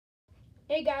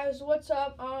Hey guys, what's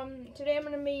up? Today I'm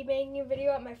gonna be making a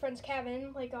video at my friend's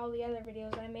cabin, like all the other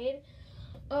videos I made.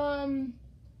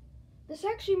 This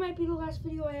actually might be the last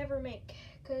video I ever make,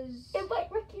 cause it might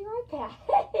wreck your iPad.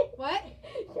 What?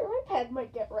 Your iPad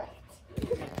might get wrecked.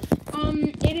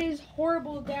 It is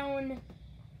horrible down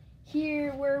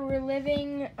here where we're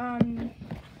living.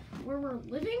 Where we're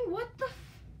living? What the?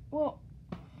 Well,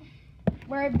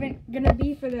 where I've been gonna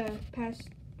be for the past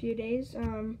few days.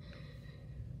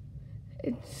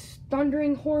 It's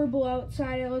thundering horrible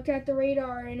outside. I looked at the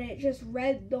radar and it just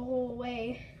red the whole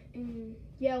way and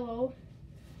yellow.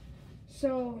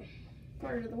 So,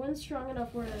 Carter, the wind's strong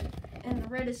enough and the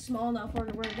red is small enough where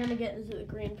we're gonna get into the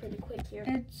green pretty quick here.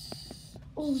 it's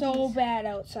so bad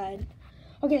outside.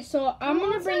 Okay, so I'm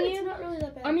gonna bring you. It's not really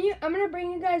that bad. I'm gonna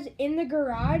bring you guys in the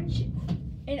garage,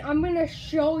 and I'm gonna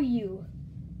show you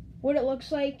what it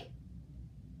looks like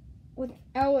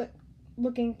without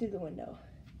looking through the window.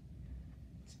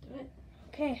 Let's do it.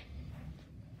 Okay.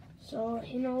 So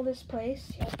you know this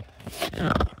place.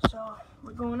 Yep. So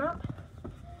we're going up,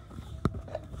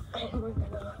 and we're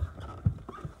gonna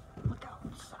look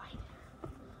outside.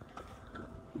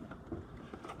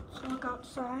 So look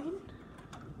outside.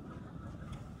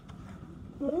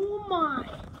 Oh my!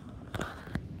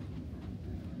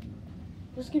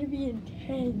 This is gonna be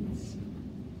intense.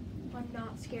 I'm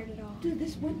not scared at all. Dude,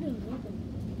 this window's open.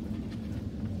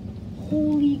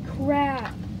 Holy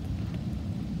crap!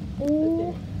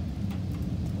 Oh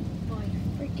my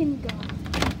freaking god!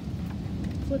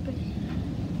 Flipping.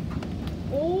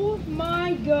 Oh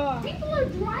my god! People are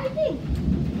driving.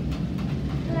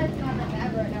 That's not that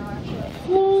bad right now, actually.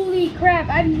 Holy crap!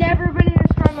 I've never been in a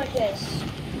storm like this.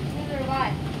 Neither have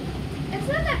I. It's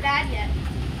not that bad yet.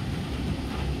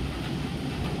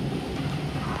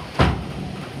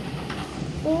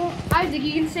 Oh, Isaac,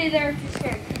 you can stay there if you're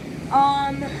scared.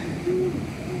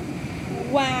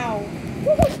 Wow.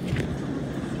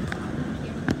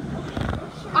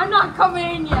 I'm not coming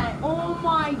in yet. Oh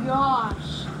my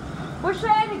gosh. Wish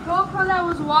I had a GoPro that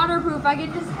was waterproof. I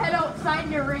could just head outside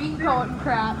in a raincoat and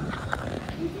crap.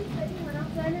 You think that you went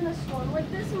outside in a storm like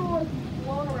this and was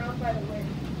blown around by the wind?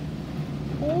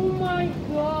 Oh my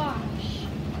gosh.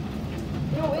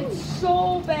 No, it's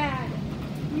so bad.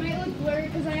 It might look blurry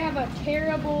because I have a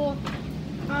terrible,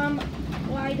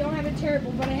 well, I don't have a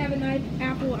terrible, but I have an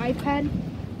Apple iPad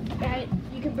that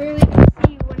you can barely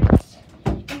see when it's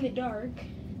in the dark.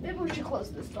 Maybe we should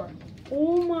close this door.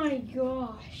 Oh my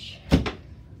gosh.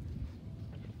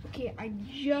 Okay, I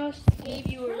just gave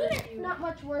you a review. Not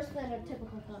much worse than a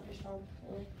typical thunderstorm.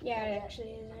 Really. Yeah, it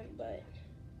actually isn't, but.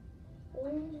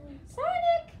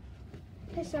 Sonic!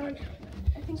 Hey, son.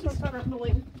 I think he's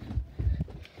scrambling.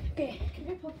 Okay,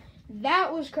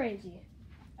 that was crazy.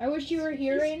 I wish you were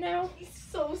here right now. He's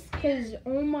so scared. Because,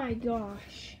 oh my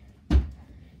gosh.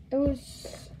 It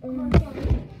was.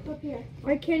 Up here.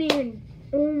 I can't even.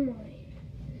 Oh my.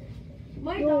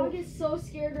 My Yo. dog is so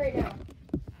scared right now.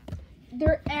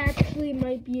 There actually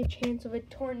might be a chance of a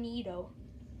tornado.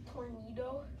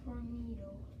 Tornado?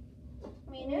 Tornado.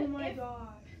 I mean, Oh my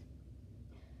gosh.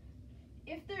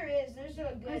 if there is, there's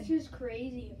a That's good. just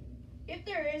crazy. If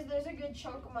there is, there's a good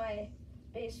chunk of my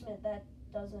basement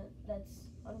that's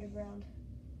underground.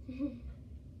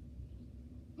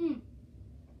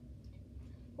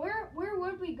 Where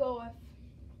would we go if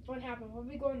what happened? Would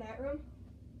we go in that room?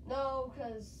 No,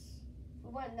 because if we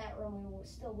went in that room, we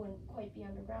still wouldn't quite be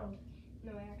underground.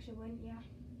 No, I actually wouldn't. Yeah.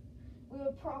 We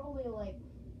would probably like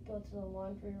go to the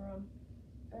laundry room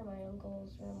or my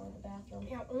uncle's room or the bathroom.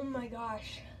 Yeah. Oh my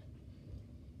gosh.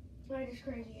 That is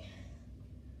crazy.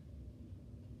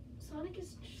 Sonic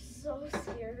is so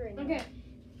scared right now. Okay.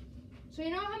 So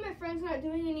you know how my friend's not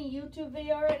doing any YouTube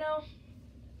video right now?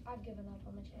 I've given up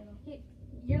on the channel.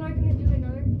 You're not gonna do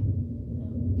another?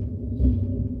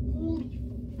 Holy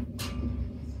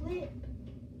flip!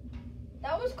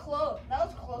 That was close. That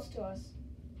was close to us.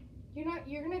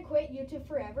 You're gonna quit YouTube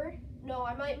forever? No,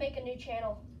 I might make a new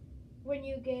channel. When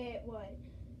you get what?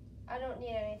 I don't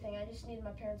need anything. I just need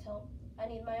my parents' help. I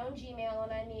need my own Gmail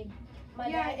and I need my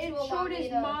Yeah, dad it to allow showed me his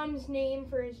to. mom's name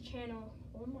for his channel.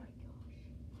 Oh my gosh.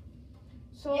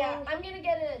 So Yeah, I'm gonna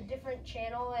get a different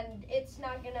channel and it's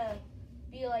not gonna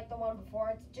be like the one before.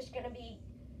 It's just gonna be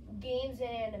games and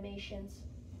animations.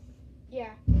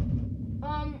 yeah.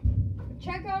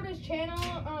 Check out his channel.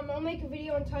 I'll make a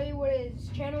video and tell you what his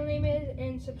channel name is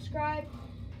and subscribe.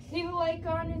 Leave a like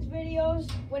on his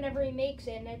videos whenever he makes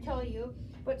it, and I tell you.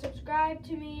 But subscribe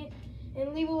to me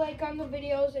and leave a like on the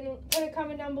videos and put a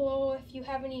comment down below if you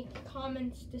have any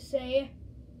comments to say.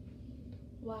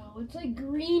 Wow, it's like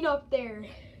green up there.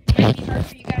 Might be hard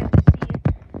for you guys to see.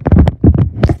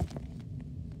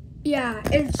 Yeah,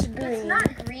 it's green. It's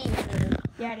not green, dude.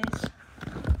 Yeah, it is.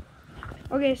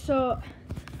 Okay, so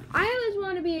I always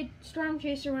wanted to be a storm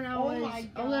chaser when I was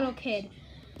a little kid.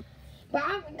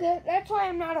 But that's why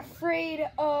I'm not afraid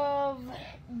of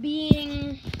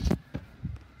being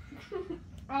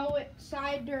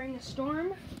outside during a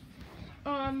storm.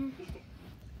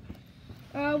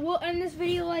 We'll end this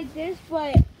video like this,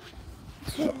 but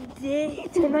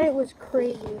tonight was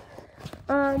crazy.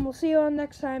 We'll see you all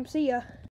next time. See ya.